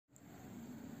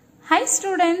Hi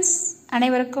students,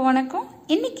 அனைவருக்கும் வணக்கம்.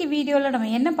 இன்னைக்கு வீடியோல நம்ம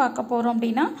என்ன பார்க்க போறோம்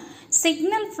அப்படினா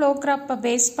சிக்னல் ஃப்ளோ கிராஃப்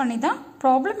பேஸ் பண்ணி தான்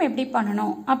ப்ராப்ளம் எப்படி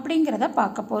பண்ணனும் அப்படிங்கறத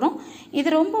பார்க்க போறோம்.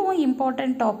 இது ரொம்பவும்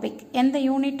இம்பார்ட்டன்ட் டாபிக். எந்த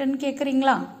யூனிட்னு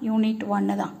கேக்குறீங்களா? யூனிட்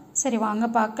 1 தான். சரி வாங்க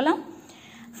பார்க்கலாம்.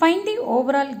 Find the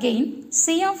overall gain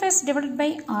C of S divided by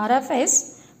R of S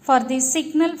for the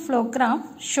signal flow graph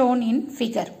shown in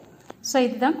figure. So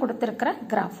இதுதான் கொடுத்திருக்கிற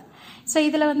graph. So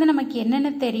இதில் வந்து நமக்கு என்னென்ன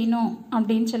தெரியணும்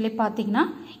அப்படின்னு சொல்லி பார்த்தீங்கன்னா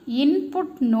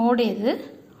இன்புட் நோடு எது,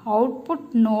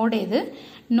 அவுட்புட் நோடு எது,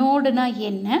 நோடுனா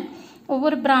என்ன,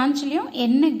 ஒவ்வொரு பிரான்ச்லேயும்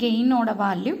என்ன கெயினோட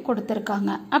வேல்யூ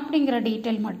கொடுத்துருக்காங்க அப்படிங்கிற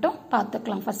டீட்டெயில் மட்டும்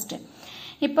பார்த்துக்கலாம் ஃபஸ்ட்டு.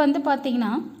 இப்போ வந்து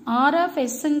பார்த்தீங்கன்னா ஆர் ஆஃப்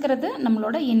எஸ்ங்கிறது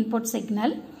நம்மளோட இன்புட்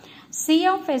சிக்னல், சி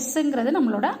ஆஃப் எஸ்ங்கிறது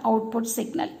நம்மளோட அவுட்புட்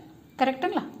சிக்னல்.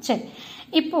 கரெக்டுங்களா? சரி,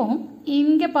 இப்போ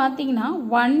இங்கே பார்த்தீங்கன்னா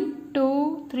 1 2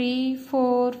 3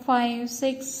 4 5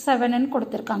 6 7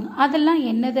 கொடுத்துருக்காங்க. அதெல்லாம்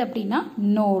என்னது அப்படின்னா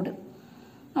நோடு.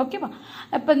 ஓகேவா?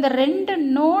 இப்போ இந்த ரெண்டு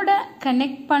நோடை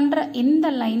கனெக்ட் பண்ணுற இந்த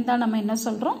லைன் தான் நம்ம என்ன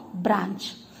சொல்கிறோம்? பிரான்ச்.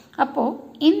 அப்போது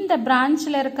இந்த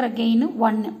பிரான்ச்சில் இருக்கிற கெயின்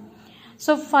 1.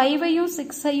 ஸோ 5ஐயும்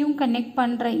 6ஐயும் கனெக்ட்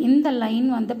பண்ணுற இந்த லைன்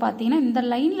வந்து பார்த்தீங்கன்னா இந்த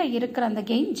லைனில் இருக்கிற அந்த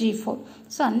கெயின் G4.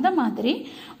 ஸோ அந்த மாதிரி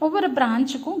ஒவ்வொரு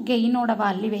பிரான்ச்சுக்கும் கெயினோட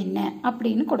வேல்யூ என்ன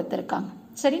அப்படின்னு கொடுத்துருக்காங்க.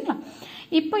 சரிங்களா?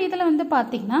 இப்போ இதில் வந்து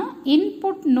பார்த்தீங்கன்னா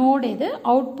இன்புட் நோடு எது,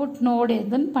 அவுட்புட் நோடு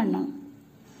எதுன்னு பண்ணணும்.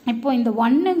 இப்போ இந்த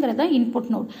 1ங்கிறத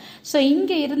இன்புட் நோடு. ஸோ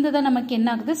இங்கே இருந்ததை நமக்கு என்ன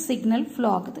ஆகுது? சிக்னல் ஃப்ளோ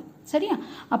ஆகுது. சரியா?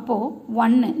 அப்போது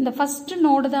 1 இந்த ஃபர்ஸ்ட்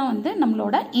நோடு தான் வந்து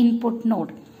நம்மளோட இன்புட்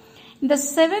நோடு. இந்த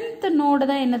 7th நோடு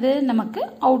தான் என்னது? நமக்கு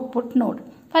அவுட்புட் நோடு.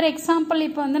 ஃபார் எக்ஸாம்பிள்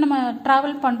இப்போ வந்து நம்ம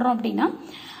ட்ராவல் பண்ணுறோம் அப்படின்னா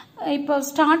இப்போ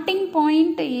ஸ்டார்டிங்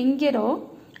பாயிண்ட் எங்கேரோ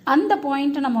அந்த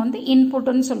பாயிண்ட்டை நம்ம வந்து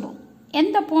இன்புட்டுன்னு சொல்லுவோம்.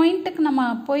 எந்த பாயிண்ட்டுக்கு நம்ம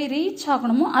போய் ரீச்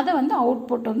ஆகணுமோ அதை வந்து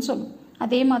அவுட்புட்டுன்னு சொல்லுவோம்.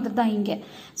 அதே மாதிரி தான் இங்கே.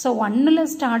 ஸோ 1ல்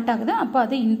ஸ்டார்ட் ஆகுது, அப்போ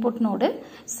அது இன்புட் நோடு,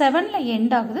 7ல்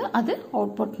எண்ட் ஆகுது, அது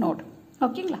அவுட்புட் நோடு.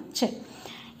 ஓகேங்களா? சரி,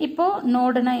 இப்போது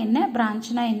நோடுனா என்ன,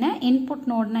 பிரான்ச்னா என்ன, இன்புட்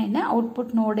நோடுனா என்ன,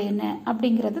 அவுட்புட் நோடு என்ன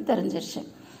அப்படிங்கிறது தெரிஞ்சிருச்சு.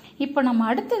 இப்போ நம்ம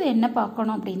அடுத்தது என்ன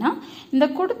பார்க்கணும் அப்படின்னா இந்த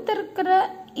கொடுத்துருக்கிற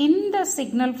இந்த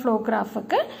சிக்னல் ஃப்ளோ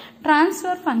கிராஃபுக்கு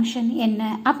ட்ரான்ஸ்ஃபர் ஃபங்க்ஷன்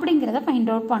என்ன அப்படிங்கிறத ஃபைண்ட்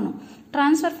அவுட் பண்ணும்.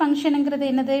 ட்ரான்ஸ்ஃபர் ஃபங்க்ஷனுங்கிறது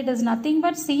என்னது? It is nothing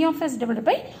but see of S divided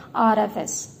by R of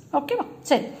S. ஓகேவா?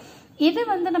 சரி, இது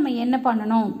வந்து நம்ம என்ன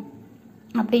பண்ணணும்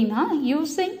அப்படின்னா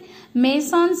யூஸிங்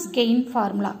மேசான்ஸ் கெயின்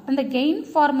ஃபார்முலா, அந்த கெயின்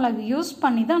ஃபார்முலாவை யூஸ்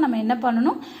பண்ணி தான் நம்ம என்ன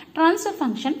பண்ணணும்? ட்ரான்ஸ்ஃபர்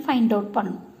ஃபங்க்ஷன் ஃபைண்ட் அவுட்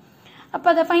பண்ணணும். அப்போ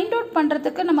அதை ஃபைண்ட் அவுட்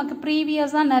பண்ணுறதுக்கு நமக்கு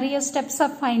ப்ரீவியஸாக நிறைய ஸ்டெப்ஸை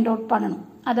ஃபைண்ட் அவுட் பண்ணணும்.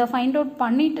 அதை ஃபைண்ட் அவுட்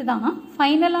பண்ணிட்டு தான்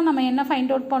ஃபைனலாக நம்ம என்ன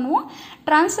ஃபைண்ட் அவுட் பண்ணுவோம்?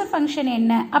 ட்ரான்ஸ்ஃபர் ஃபங்க்ஷன்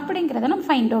என்ன அப்படிங்கிறத நம்ம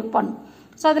ஃபைண்ட் அவுட் பண்ணுவோம்.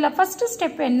 ஸோ அதில் ஃபஸ்ட்டு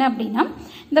ஸ்டெப் என்ன அப்படின்னா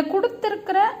இந்த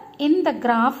கொடுத்துருக்கிற இந்த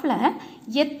கிராஃபில்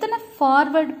எத்தனை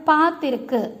ஃபார்வர்ட் பாத்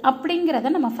இருக்குது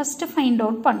அப்படிங்கிறத நம்ம ஃபஸ்ட்டு ஃபைண்ட்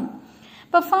அவுட் பண்ணணும்.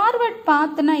 இப்போ ஃபார்வர்ட்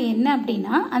பாத்னா என்ன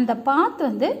அப்படின்னா அந்த பாத்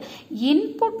வந்து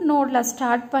இன்புட் நோடில்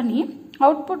ஸ்டார்ட் பண்ணி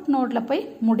அவுட்புட் நோடில் போய்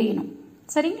முடியணும்.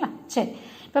 சரிங்களா? சரி,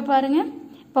 இப்போ பாருங்கள்,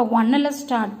 இப்போ 1ல்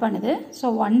ஸ்டார்ட் பண்ணுது. So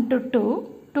 1 to 2,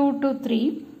 2 to 3,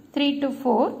 3 to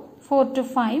 4, 4 to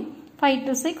 5, 5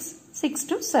 to 6, 6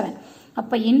 to 7.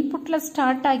 அப்போ இன்புட்டில்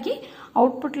ஸ்டார்ட் ஆகி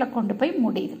அவுட்புட்டில் கொண்டு போய்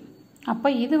முடியுது. அப்போ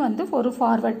இது வந்து ஒரு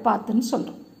ஃபார்வர்ட் பாத்துன்னு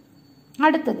சொல்கிறோம்.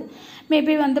 அடுத்தது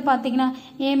மேபி வந்து பார்த்தீங்கன்னா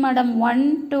மேடம் 1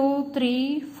 2 3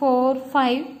 4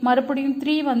 5 மறுபடியும்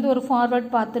 3 வந்து ஒரு ஃபார்வர்ட்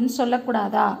பாத்துன்னு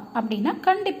சொல்லக்கூடாதா அப்படின்னா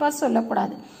கண்டிப்பாக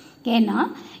சொல்லக்கூடாது. ஏன்னா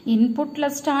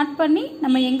இன்புட்டில் ஸ்டார்ட் பண்ணி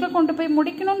நம்ம எங்கே கொண்டு போய்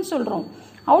முடிக்கணும்னு சொல்கிறோம்?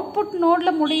 அவுட்புட்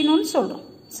நோடில் முடியணும்னு சொல்கிறோம்.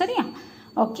 சரியா?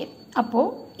 ஓகே,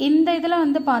 அப்போது இந்த இதில்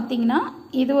வந்து பார்த்தீங்கன்னா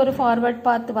இது ஒரு ஃபார்வர்ட்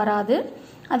பாத் வராது.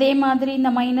 அதே மாதிரி இந்த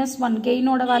 -1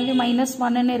 கெயினோட வேல்யூ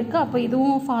 -1ன்னு இருக்குது, அப்போ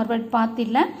இதுவும் ஃபார்வர்ட் பாத்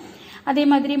இல்லை. அதே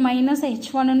மாதிரி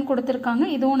 -H1ன்னு கொடுத்துருக்காங்க,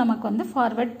 இதுவும் நமக்கு வந்து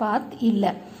ஃபார்வர்ட் பாத்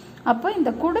இல்லை. அப்போ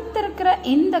இந்த கொடுத்துருக்கிற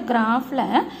இந்த கிராஃபில்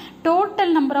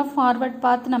டோட்டல் நம்பர் ஆஃப் ஃபார்வர்ட்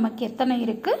பாத் நமக்கு எத்தனை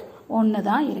இருக்குது? 1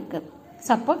 தான் இருக்குது.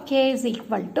 சப்போ K is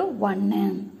equal to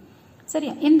 1.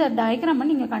 சரியா? இந்த டயக்ராமை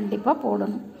நீங்கள் கண்டிப்பாக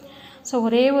போடணும். ஸோ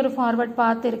ஒரே ஒரு ஃபார்வர்ட்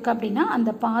பாத் இருக்குது அப்படின்னா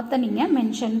அந்த பாத்தை நீங்கள்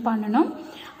மென்ஷன் பண்ணணும்,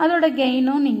 அதோட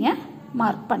கெயினும் நீங்கள்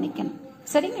மார்க் பண்ணிக்கணும்.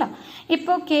 சரிங்களா?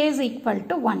 இப்போ K is equal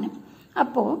to 1.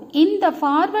 அப்போது இந்த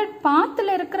ஃபார்வர்ட்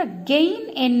பாத்தில் இருக்கிற கெயின்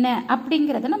என்ன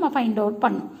அப்படிங்கிறத நம்ம ஃபைண்ட் அவுட்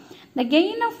பண்ணணும். இந்த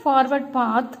கெயின் ஆஃப் ஃபார்வர்ட்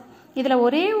பாத் இதில்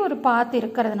ஒரே ஒரு பாத்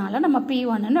இருக்கிறதுனால நம்ம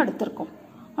P1ன்னு எடுத்திருக்கோம்.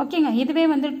 ஓகேங்க, இதுவே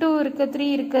வந்து 2 இருக்குது 3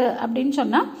 இருக்குது அப்படின்னு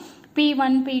சொன்னால்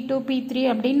P1 P2 P3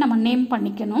 அப்படின்னு நம்ம நேம்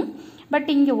பண்ணிக்கணும். பட்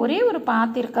இங்கே ஒரே ஒரு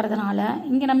பாத் இருக்கிறதுனால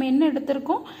இங்கே நம்ம என்ன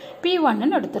எடுத்திருக்கோம்?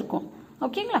 P1ன்னு எடுத்திருக்கோம்.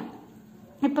 ஓகேங்களா?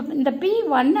 இப்போ இந்த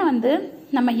P1 வந்து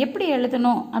நம்ம எப்படி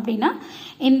எழுதணும் அப்படின்னா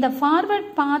இந்த ஃபார்வர்ட்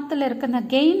பாத்தில் இருக்க இந்த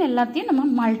கெயின் எல்லாத்தையும் நம்ம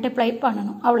மல்டிப்ளை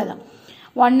பண்ணணும். அவ்வளோதான்.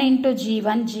 1 into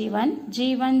G1 G1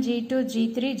 G1 G2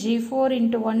 G3 G4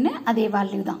 into 1 அதே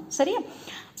வேல்யூ தான். சரியா?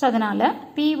 ஸோ அதனால்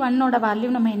P1ஓட வேல்யூ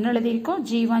நம்ம என்ன எழுதியிருக்கோம்,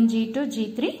 G1, G2,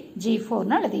 G3,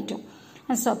 G4ன்னு எழுதிட்டோம்.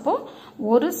 ஸோ அப்போது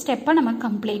ஒரு ஸ்டெப்பை நம்ம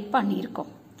கம்ப்ளீட் பண்ணியிருக்கோம்.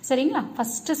 சரிங்களா?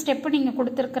 ஃபஸ்ட்டு ஸ்டெப்பு நீங்கள்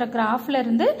கொடுத்துருக்கிற கிராஃபில்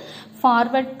இருந்து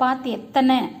ஃபார்வர்ட் பாத்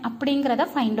எத்தனை அப்படிங்கிறத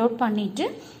ஃபைண்ட் அவுட் பண்ணிவிட்டு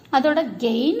அதோட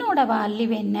கெயினோட வேல்யூ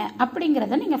என்ன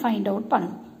அப்படிங்கிறத நீங்கள் ஃபைண்ட் அவுட்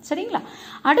பண்ணணும். சரிங்களா?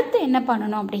 அடுத்து என்ன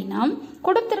பண்ணணும் அப்படின்னா,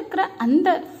 கொடுத்துருக்கிற அந்த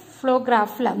ஃப்ளோ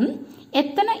கிராஃபில்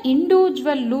எத்தனை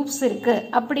இண்டிவிஜுவல் லூப்ஸ் இருக்குது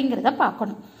அப்படிங்கிறத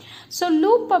பார்க்கணும். ஸோ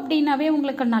லூப் அப்படின்னாவே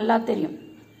உங்களுக்கு நல்லா தெரியும்.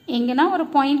 எங்கன்னா ஒரு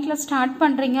பாயிண்டில் ஸ்டார்ட்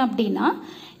பண்ணுறீங்க அப்படின்னா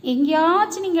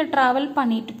எங்கேயாச்சும் நீங்கள் ட்ராவல்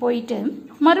பண்ணிட்டு போயிட்டு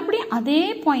மறுபடியும் அதே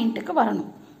பாயிண்ட்டுக்கு வரணும்.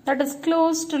 தட் இஸ்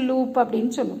க்ளோஸ்டு லூப்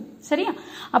அப்படின்னு சொல்லுவோம். சரியா?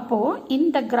 அப்போது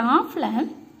இந்த கிராஃபில்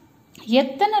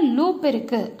எத்தனை லூப்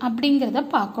இருக்குது அப்படிங்கிறத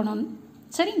பார்க்கணும்.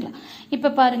 சரிங்களா? இப்போ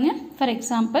பாருங்கள், ஃபார்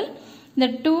எக்ஸாம்பிள் இந்த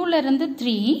 2லேருந்து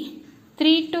 3,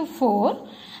 3 to 4,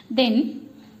 தென்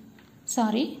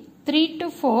 3 to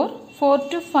 4, 4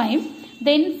 to 5,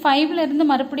 தென் 5லேருந்து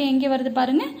மறுபடியும் எங்கே வருது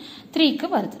பாருங்கள், 3க்கு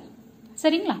வருது.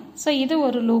 சரிங்களா? ஸோ இது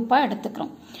ஒரு லூப்பாக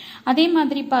எடுத்துக்கிறோம். அதே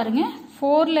மாதிரி பாருங்கள்,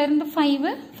 4லேருந்து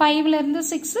 5, 5லேருந்து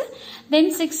 6,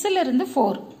 தென் 6லேருந்து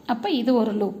 4, அப்போ இது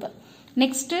ஒரு லூப்பு.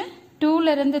 நெக்ஸ்ட்டு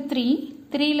 2லேருந்து 3,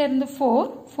 3லேருந்து 4,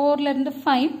 4லேருந்து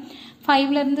 5,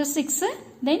 5லேருந்து 6,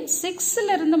 தென்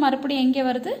 6லேருந்து மறுபடியும் எங்கே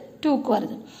வருது, 2க்கு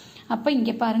வருது. அப்போ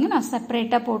இங்கே பாருங்கள், நான்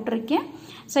செப்பரேட்டாக போட்டிருக்கேன்.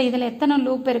 ஸோ இதில் எத்தனை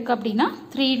லூப் இருக்குது அப்படின்னா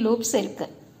 3 லூப்ஸ்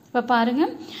இருக்குது. இப்போ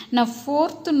பாருங்கள், நான்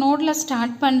 4th நோடில்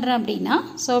ஸ்டார்ட் பண்ணுறேன் அப்படின்னா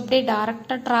ஸோ அப்படியே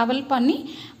டைரெக்டாக ட்ராவல் பண்ணி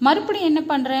மறுபடியும் என்ன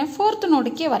பண்ணுறேன், 4th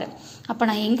நோடுக்கே வரேன். அப்போ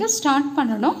நான் எங்கே ஸ்டார்ட்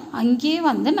பண்ணணும் அங்கேயே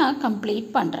வந்து நான் கம்ப்ளீட்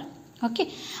பண்ணுறேன். ஓகே,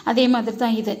 அதே மாதிரி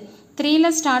தான் இது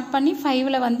 3ல் ஸ்டார்ட் பண்ணி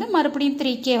 5ல் வந்து மறுபடியும்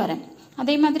 3க்கே வரேன்.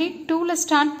 அதே மாதிரி 2ல்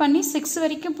ஸ்டார்ட் பண்ணி 6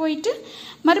 வரைக்கும் போயிட்டு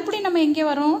மறுபடியும் நம்ம எங்கே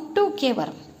வரோம், 2க்கே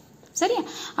வரோம். சரியா?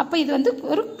 அப்போ இது வந்து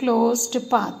ஒரு க்ளோஸ்டு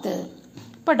பாத்து.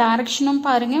 இப்போ டைரக்ஷனும்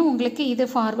பாருங்கள், உங்களுக்கு இது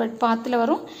ஃபார்வர்ட் பாத்தில்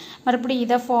வரும், மறுபடியும்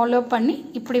இதை ஃபாலோ பண்ணி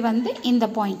இப்படி வந்து இந்த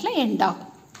பாயிண்டில் எண்ட் ஆகும்.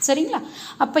 சரிங்களா?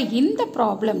 அப்போ இந்த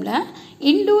ப்ராப்ளமில்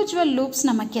இண்டிவிஜுவல் லூப்ஸ்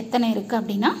நமக்கு எத்தனை இருக்குது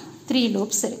அப்படின்னா 3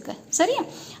 லூப்ஸ் இருக்குது. சரியா?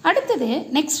 அடுத்தது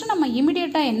நெக்ஸ்ட் நம்ம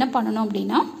இமிடியேட்டாக என்ன பண்ணணும்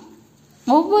அப்படின்னா,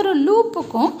 ஒவ்வொரு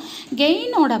லூப்புக்கும்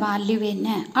கெயினோட வேல்யூ என்ன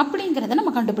அப்படிங்கிறத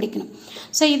நம்ம கண்டுபிடிக்கணும்.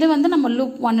 ஸோ இது வந்து நம்ம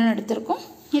லூப் 1 எடுத்திருக்கோம்,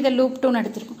 இதை லூப் 2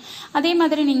 எடுத்திருக்கோம். அதே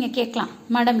மாதிரி நீங்கள் கேட்கலாம்,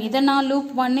 மேடம் இதை நான்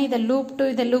லூப் 1, இதை லூப் 2,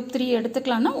 இதை லூப் 3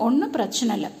 எடுத்துக்கலாம்னா ஒன்றும்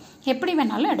பிரச்சனை இல்லை, எப்படி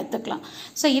வேணாலும் எடுத்துக்கலாம்.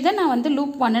 ஸோ இதை நான் வந்து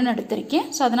லூப் 1ன்னு எடுத்திருக்கேன்.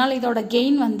 ஸோ அதனால் இதோட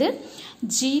கெயின் வந்து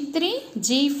G3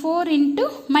 G4 into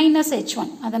 -H1.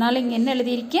 அதனால் இங்கே என்ன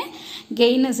எழுதியிருக்கேன்,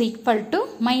 gain is equal to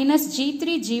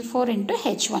 -G3 G4 into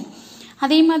H1.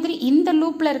 அதே மாதிரி இந்த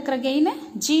லூப்பில் இருக்கிற gain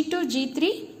G2 G3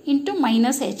 into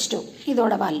 -H2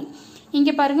 இதோட வேல்யூ.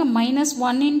 இங்கே பாருங்கள்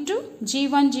 -1 into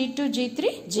G1 G2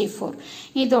 G3 G4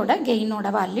 இதோட கெயினோட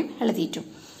வேல்யூ எழுதிட்டோம்.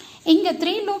 இங்கே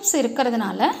 3 லூப்ஸ்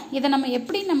இருக்கிறதுனால இதை நம்ம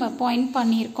எப்படி நம்ம பாயிண்ட்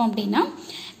பண்ணியிருக்கோம் அப்படின்னா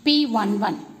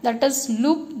P11 that is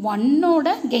loop 1ஓட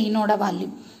கெயினோட value,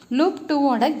 loop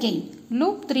 2ஓட gain,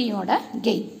 loop 3ஓட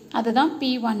gain, அதுதான்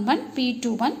P11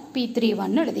 P21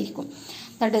 P31 எழுதியிருக்கும்.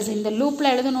 தட் இஸ் இந்த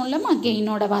லூப்பில் எழுதணும் இல்லைம்மா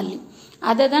கெயினோட வேல்யூ,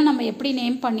 அதை தான் நம்ம எப்படி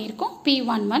நேம் பண்ணியிருக்கோம்,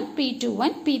 P11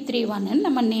 P21 P31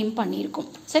 நம்ம நேம் பண்ணியிருக்கோம்.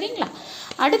 சரிங்களா?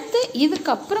 அடுத்து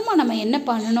இதுக்கப்புறமா நம்ம என்ன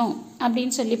பண்ணணும்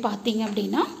அப்படின்னு சொல்லி பார்த்தீங்க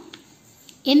அப்படின்னா,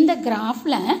 இந்த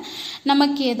கிராஃபில்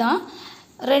நமக்கு ஏதா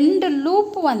 2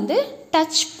 லூப் வந்து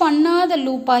டச் பண்ணாத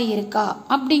லூப்பாக இருக்கா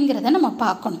அப்படிங்கிறத நம்ம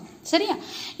பார்க்கணும். சரியா?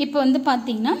 இப்போ வந்து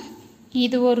பார்த்தீங்கன்னா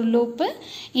இது ஒரு லூப்பு,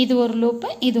 இது ஒரு லூப்பு,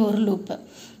 இது ஒரு லூப்பு.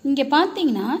 இங்கே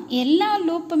பார்த்தீங்கன்னா எல்லா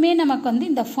லூப்புமே நமக்கு வந்து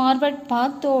இந்த ஃபார்வர்ட்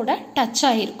பாத்தோட டச்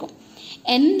ஆகிருக்கும்.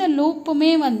 எந்த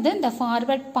லூப்புமே வந்து இந்த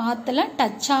ஃபார்வர்ட் பாத்தில்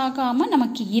டச் ஆகாமல்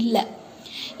நமக்கு இல்லை.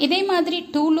 இதே மாதிரி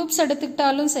 2 லூப்ஸ்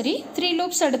எடுத்துக்கிட்டாலும் சரி, 3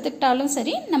 லூப்ஸ் எடுத்துக்கிட்டாலும்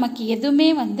சரி, நமக்கு எதுவுமே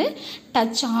வந்து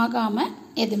டச் ஆகாமல்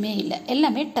எதுவுமே இல்லை,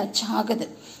 எல்லாமே டச் ஆகுது.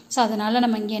 ஸோ அதனால்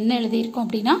நம்ம இங்கே என்ன எழுதியிருக்கோம்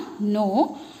அப்படின்னா நோ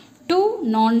 2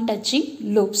 நான் டச்சிங்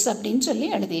லூப்ஸ் அப்படின்னு சொல்லி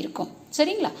எழுதியிருக்கோம்.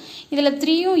 சரிங்களா? இதில்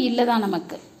 3யும் இல்லை தான்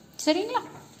நமக்கு. சரிங்களா?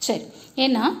 சரி,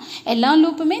 ஏன்னா எல்லா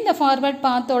லூப்புமே இந்த ஃபார்வர்ட்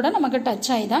பாத்தோட நமக்கு டச்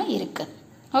ஆகி தான் இருக்குது.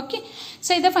 ஓகே,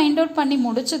 ஸோ இதை ஃபைண்ட் அவுட் பண்ணி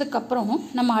முடிச்சதுக்கப்புறம்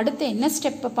நம்ம அடுத்து என்ன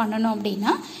ஸ்டெப்பு பண்ணணும்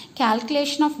அப்படின்னா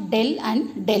calculation of del and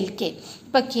tell K.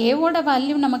 இப்போ கேவோட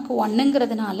வேல்யூ நமக்கு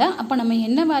 1ங்கிறதுனால அப்போ நம்ம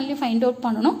என்ன வேல்யூ ஃபைண்ட் அவுட்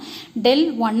பண்ணணும், டெல்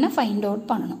 1 ஃபைண்ட் அவுட்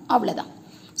பண்ணணும், அவ்வளோதான்.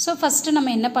 ஸோ ஃபஸ்ட்டு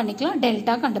நம்ம என்ன பண்ணிக்கலாம்,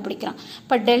 டெல்டா கண்டுபிடிக்கலாம்.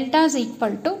 இப்போ delta is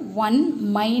equal to 1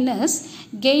 minus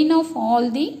gain of all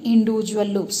the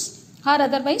individual loops or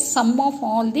otherwise some of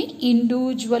all the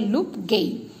individual loop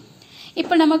gain.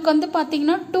 இப்போ நமக்கு வந்து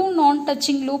பார்த்தீங்கன்னா 2 நான்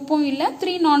டச்சிங் லூப்பும் இல்லை,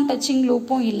 3 நான் டச்சிங்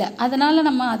லூப்பும் இல்லை, அதனால்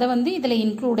நம்ம அதை வந்து இதில்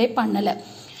இன்க்ளூடே பண்ணலை.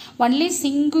 ஒன்லி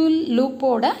சிங்கிள்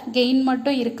லூப்போட கெயின்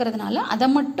மட்டும் இருக்கிறதுனால அதை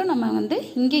மட்டும் நம்ம வந்து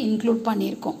இங்கே இன்க்ளூட்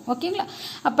பண்ணியிருக்கோம். ஓகேங்களா?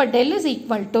 அப்போ del is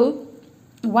equal to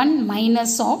 1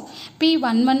 minus of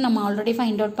P11 நம்ம ஆல்ரெடி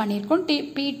ஃபைண்ட் அவுட் பண்ணியிருக்கோம்.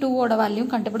 P2 ஓட வேல்யூ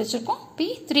கண்டுபிடிச்சிருக்கோம்.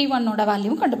 P31 ஓட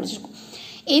வேல்யூ கண்டுபிடிச்சிருக்கோம்.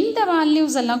 இந்த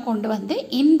வேல்யூஸ் எல்லாம் கொண்டு வந்து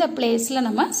இந்த பிளேஸில்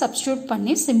நம்ம சப்ஸ்டியூட்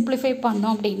பண்ணி சிம்பிளிஃபை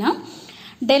பண்ணோம் அப்படின்னா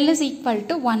del is equal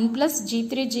to 1 plus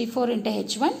G3 G4 into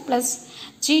H1 plus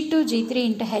G2 G3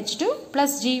 into H2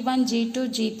 plus G1 G2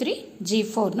 G3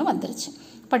 G4 வந்துருச்சு.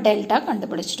 இப்போ டெல்டா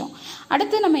கண்டுபிடிச்சிட்டோம்.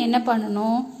 அடுத்து நம்ம என்ன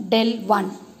பண்ணணும்? del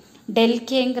 1 del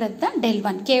Kங்கிறது தான் del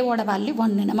 1. K ஓட வேல்யூ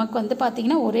 1. நமக்கு வந்து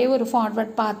பார்த்தீங்கன்னா ஒரே ஒரு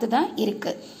ஃபார்வர்ட் பாத்து தான்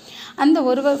இருக்குது. அந்த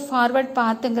ஒரு ஃபார்வர்ட்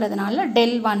பாத்துங்கிறதுனால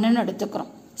del 1ன்னு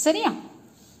எடுத்துக்கிறோம். சரியா?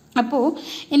 அப்போது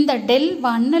இந்த del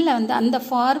 1ல் வந்து அந்த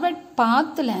ஃபார்வர்ட்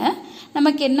பாத்தில்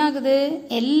நமக்கு என்ன ஆகுது?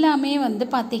 எல்லாமே வந்து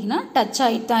பார்த்திங்கன்னா டச்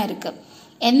ஆகிட்டு தான் இருக்குது.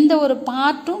 எந்த ஒரு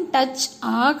பார்ட்டும் டச்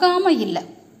ஆகாமல் இல்லை.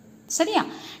 சரியா?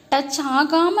 டச்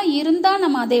ஆகாமல் இருந்தால்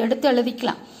நம்ம அதை எடுத்து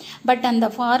எழுதிக்கலாம். பட் அந்த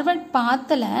ஃபார்வர்ட்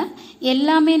பாத்தில்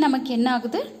எல்லாமே நமக்கு என்ன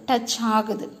ஆகுது? டச்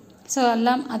ஆகுது. ஸோ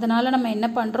எல்லாம் அதனால் நம்ம என்ன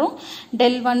பண்ணுறோம்?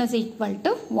 del 1 is equal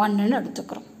to 1ன்னு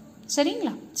எடுத்துக்கிறோம்.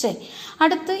 சரிங்களா? சரி,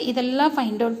 அடுத்து இதெல்லாம்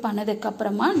ஃபைண்ட் அவுட்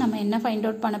பண்ணதுக்கப்புறமா நம்ம என்ன ஃபைண்ட்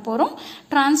அவுட் பண்ண போகிறோம்?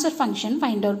 ட்ரான்ஸ்ஃபர் ஃபங்க்ஷன்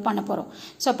ஃபைண்ட் அவுட் பண்ண போகிறோம்.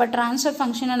 ஸோ அப்போ ட்ரான்ஸ்ஃபர்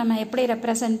ஃபங்க்ஷனை நம்ம எப்படி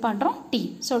ரெப்ரசென்ட் பண்ணுறோம்? T.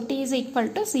 So T is equal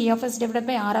to C of S divided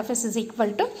by R of S is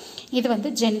equal to, இது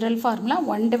வந்து general formula,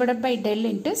 1 divided by del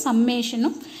into summation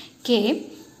of K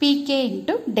pk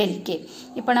into del K.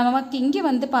 இப்போ நமக்கு இங்கே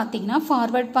வந்து பார்த்தீங்கன்னா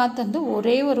forward பாத் வந்து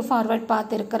ஒரே ஒரு ஃபார்வர்ட்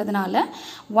பாத் இருக்கிறதுனால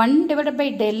 1 divided by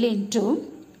del into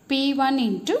P1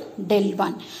 into del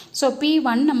 1. So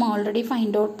P1 நம்ம ஆல்ரெடி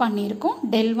ஃபைண்ட் அவுட் பண்ணியிருக்கோம்.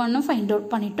 del 1ம் ஃபைண்ட் அவுட்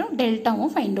பண்ணிட்டோம்.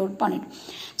 டெல்டாவும் ஃபைண்ட் அவுட் பண்ணிட்டோம்.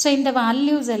 ஸோ இந்த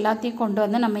வேல்யூஸ் எல்லாத்தையும் கொண்டு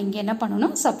வந்து நம்ம இங்கே என்ன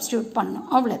பண்ணணும்? சப்ஸ்டியூட் பண்ணணும்.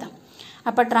 அவ்வளோதான்.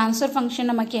 அப்போ ட்ரான்ஸ்ஃபர்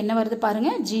ஃபங்க்ஷன் நமக்கு என்ன வருது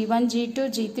பாருங்கள்? G1 G2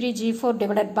 G3 G4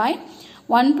 divided by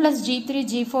 1 plus G3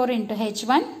 G4 into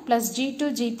H1 plus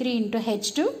G2 G3 into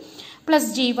H2 plus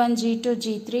G1 G2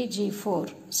 G3 G4.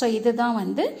 So இதுதான்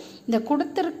வந்து இந்த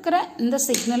கொடுத்துருக்கிற இந்த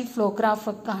சிக்னல் ஃப்ளோ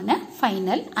கிராஃபுக்கான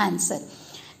ஃபைனல் ஆன்சர்.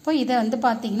 இப்போ இதை வந்து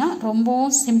பார்த்தீங்கன்னா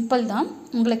ரொம்பவும் சிம்பிள் தான்.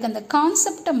 உங்களுக்கு அந்த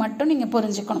கான்செப்டை மட்டும் நீங்கள்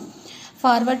புரிஞ்சுக்கணும்.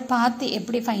 ஃபார்வர்ட் பார்த்து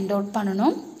எப்படி ஃபைண்ட் அவுட்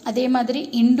பண்ணணும், அதே மாதிரி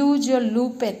இண்டிவிஜுவல்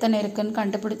லூப் எத்தனை இருக்குன்னு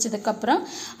கண்டுபிடிச்சதுக்கப்புறம்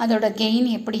அதோட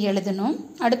கெயின் எப்படி எழுதணும்,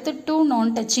 அடுத்து 2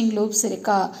 நான் டச்சிங் லூப்ஸ்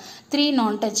இருக்கா, 3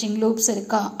 நான் டச்சிங் லூப்ஸ்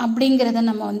இருக்கா அப்படிங்கிறத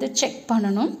நம்ம வந்து செக்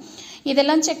பண்ணணும்.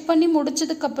 இதெல்லாம் செக் பண்ணி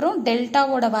முடிச்சதுக்கப்புறம்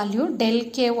டெல்டாவோட வேல்யூ del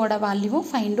Kவோட வேல்யூவும்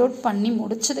ஃபைண்ட் அவுட் பண்ணி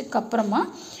முடிச்சதுக்கப்புறமா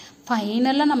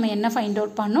ஃபைனலாக நம்ம என்ன ஃபைண்ட்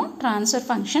அவுட் பண்ணணும்? ட்ரான்ஸ்ஃபர்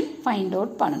ஃபங்க்ஷன் ஃபைண்ட்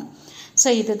அவுட் பண்ணணும். ஸோ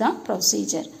இதுதான்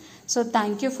ப்ரொசீஜர். ஸோ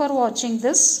தேங்க்யூ ஃபார் வாட்சிங்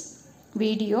this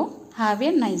video. Have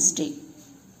a nice day.